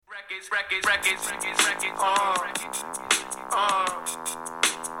One, two,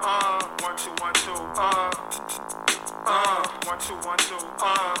 one, two. One, two, one, two.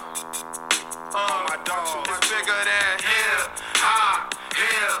 My dog is bigger than hip hop,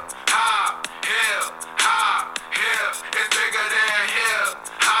 hip hop, hip hop, hip. It's bigger than hip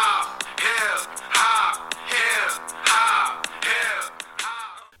hop, hip hop, hip hop, hip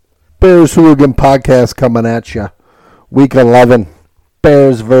hop. Bears Hooligan Podcast coming at you. Week 11.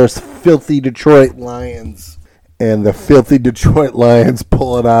 Bears versus filthy Detroit Lions. And the filthy Detroit Lions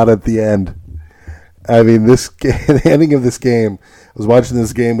pull it out at the end. I mean, the ending of this game, I was watching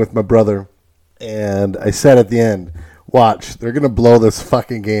this game with my brother, and I said at the end, watch, they're going to blow this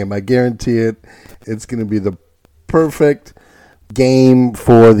fucking game. I guarantee it. It's going to be the perfect game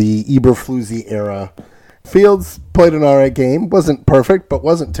for the Eberfloozey era. Fields played an alright game. Wasn't perfect, but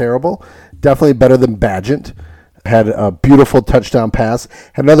wasn't terrible. Definitely better than Bagent. Had a beautiful touchdown pass.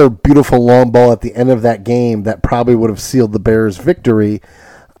 Had another beautiful long ball at the end of that game that probably would have sealed the Bears' victory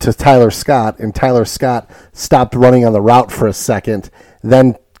to Tyler Scott. And Tyler Scott stopped running on the route for a second,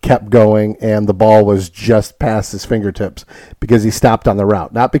 then kept going, and the ball was just past his fingertips because he stopped on the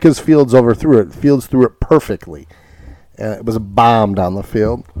route. Not because Fields overthrew it. Fields threw it perfectly. And it was a bomb down the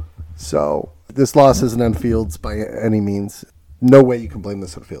field. So this loss isn't on Fields by any means. No way you can blame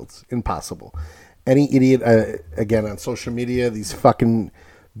this on Fields. Impossible. Any idiot, again, on social media, these fucking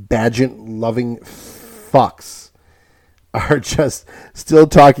Bagent-loving fucks are just still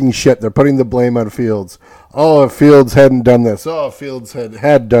talking shit. They're putting the blame on Fields. Oh, if Fields hadn't done this. Oh, if Fields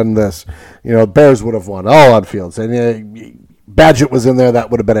had done this. You know, Bears would have won. All on Fields. And Bagent was in there.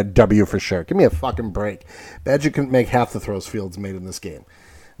 That would have been a W for sure. Give me a fucking break. Bagent couldn't make half the throws Fields made in this game.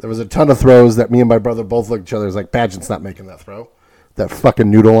 There was a ton of throws that me and my brother both looked at each other. It was like, Bagent's not making that throw. That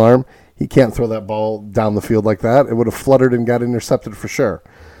fucking noodle arm. He can't throw that ball down the field like that. It would have fluttered and got intercepted for sure.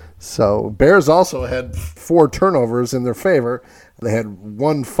 So Bears also had 4 turnovers in their favor. They had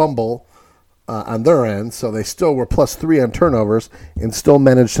 1 fumble on their end, so they still were +3 on turnovers and still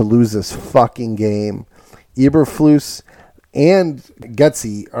managed to lose this fucking game. Eberflus and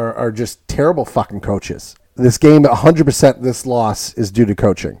Gutsy are just terrible fucking coaches. This game, 100% this loss is due to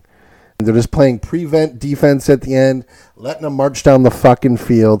coaching. They're just playing prevent defense at the end, letting them march down the fucking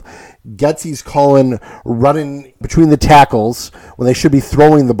field. Gutsy's calling running between the tackles when they should be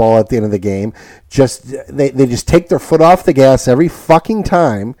throwing the ball at the end of the game. They just take their foot off the gas every fucking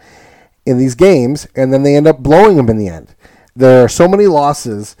time in these games, and then they end up blowing them in the end. There are so many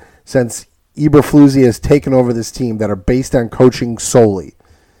losses since Eberfloozey has taken over this team that are based on coaching solely.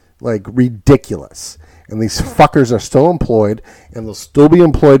 Like, ridiculous. And these fuckers are still employed, and they'll still be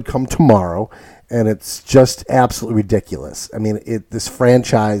employed come tomorrow, and it's just absolutely ridiculous. I mean, this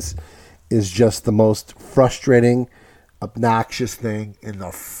franchise is just the most frustrating, obnoxious thing in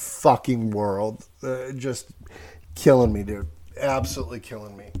the fucking world. Just killing me, dude. Absolutely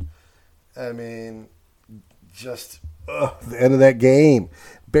killing me. I mean, just the end of that game.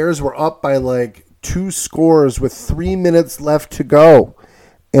 Bears were up by like 2 scores with 3 minutes left to go.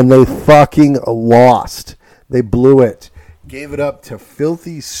 And they fucking lost. They blew it. Gave it up to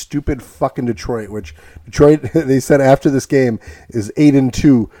filthy, stupid fucking Detroit, which Detroit, they said after this game, is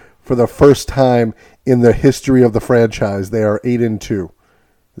 8-2 for the first time in the history of the franchise. They are 8-2.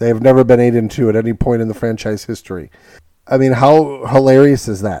 They have never been 8-2 at any point in the franchise history. I mean, how hilarious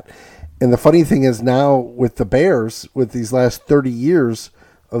is that? And the funny thing is now with the Bears, with these last 30 years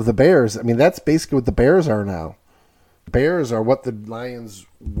of the Bears, I mean, that's basically what the Bears are now. Bears are what the Lions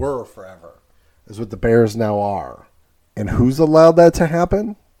were forever, is what the Bears now are. And who's allowed that to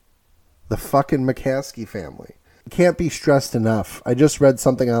happen? The fucking McCaskey family. It can't be stressed enough. I just read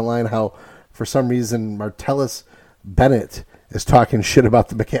something online how, for some reason, Martellus Bennett is talking shit about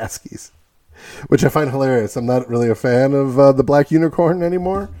the McCaskies, which I find hilarious. I'm not really a fan of the Black Unicorn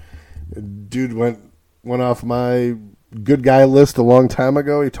anymore. Dude went off my good guy list a long time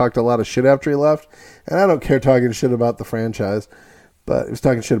ago. He talked a lot of shit after he left. And I don't care talking shit about the franchise. But he was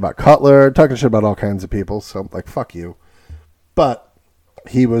talking shit about Cutler, talking shit about all kinds of people. So I'm like, fuck you. But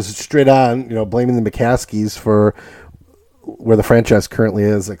he was straight on, blaming the McCaskies for where the franchise currently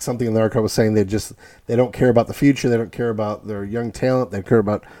is. Like something in the article was saying they don't care about the future. They don't care about their young talent. They care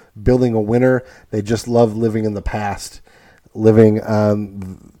about building a winner. They just love living in the past, living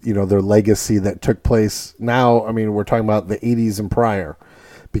on, their legacy that took place. Now, I mean, we're talking about the 80s and prior.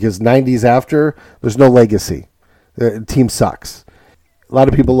 Because 90s after, there's no legacy. The team sucks. A lot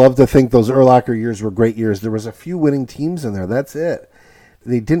of people love to think those Urlacher years were great years. There was a few winning teams in there. That's it.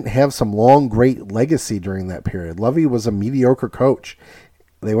 They didn't have some long, great legacy during that period. Lovey was a mediocre coach.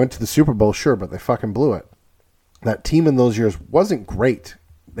 They went to the Super Bowl, sure, but they fucking blew it. That team in those years wasn't great.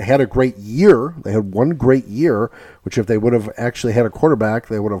 They had a great year. They had one great year, which if they would have actually had a quarterback,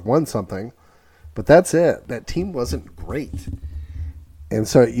 they would have won something. But that's it. That team wasn't great. And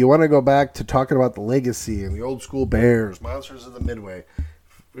so you want to go back to talking about the legacy and the old school Bears, monsters of the Midway.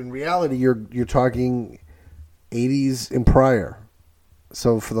 In reality, you're talking 80s and prior.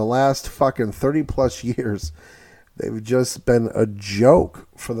 So for the last fucking 30 plus years, they've just been a joke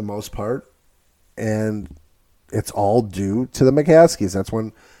for the most part. And it's all due to the McCaskies. That's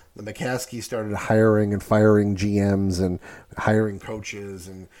when the McCaskies started hiring and firing GMs and hiring coaches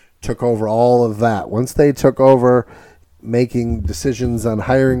and took over all of that. Once they took over making decisions on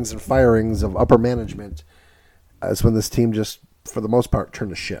hirings and firings of upper management, that's when this team just, for the most part, turned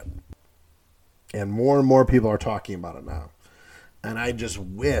to shit. And more people are talking about it now. And I just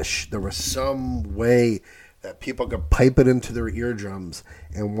wish there was some way that people could pipe it into their eardrums,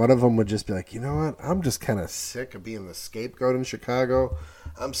 and one of them would just be like, you know what, I'm just kind of sick of being the scapegoat in Chicago.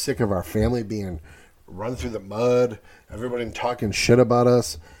 I'm sick of our family being run through the mud, everybody talking shit about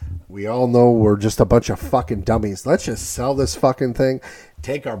us. We all know we're just a bunch of fucking dummies. Let's just sell this fucking thing,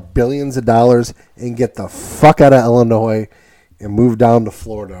 take our billions of dollars, and get the fuck out of Illinois and move down to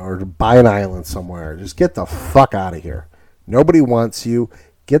Florida or to buy an island somewhere. Just get the fuck out of here. Nobody wants you.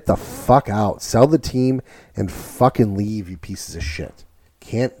 Get the fuck out. Sell the team and fucking leave, you pieces of shit.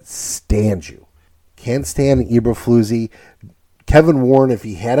 Can't stand you. Can't stand Eberfloozey. Kevin Warren, if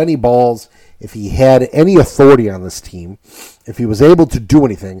he had any balls, if he had any authority on this team, if he was able to do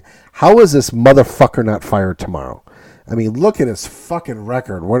anything, how is this motherfucker not fired tomorrow? I mean, look at his fucking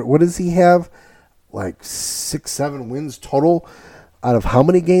record. What does he have? Like 6-7 wins total out of how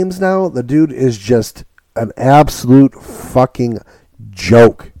many games now? The dude is just an absolute fucking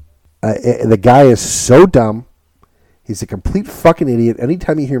joke. The guy is so dumb. He's a complete fucking idiot.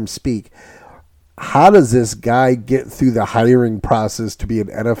 Anytime you hear him speak, how does this guy get through the hiring process to be an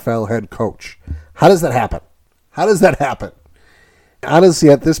NFL head coach? How does that happen? How does that happen? Honestly,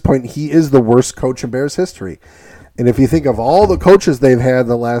 at this point, he is the worst coach in Bears history. And if you think of all the coaches they've had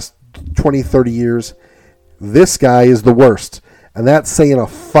the last 20, 30 years, this guy is the worst. And that's saying a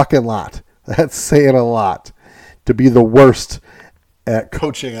fucking lot. That's saying a lot to be the worst at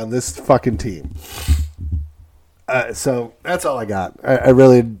coaching on this fucking team. So that's all I got. I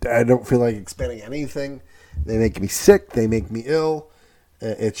don't feel like expanding anything. They make me sick. They make me ill.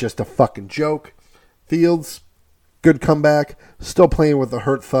 It's just a fucking joke. Fields, good comeback. Still playing with a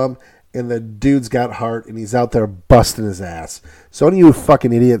hurt thumb. And the dude's got heart, and he's out there busting his ass. So any of you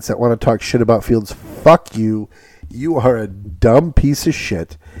fucking idiots that want to talk shit about Fields, fuck you. You are a dumb piece of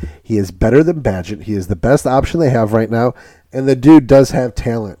shit. He is better than Bagent. He is the best option they have right now. And the dude does have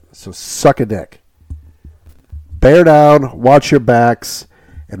talent. So suck a dick. Bear down, watch your backs,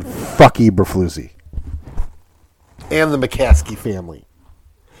 and fuck Eberfloozey. And the McCaskey family.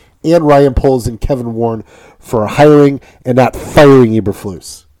 And Ryan Poles and Kevin Warren for hiring and not firing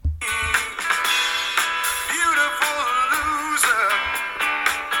Eberflus.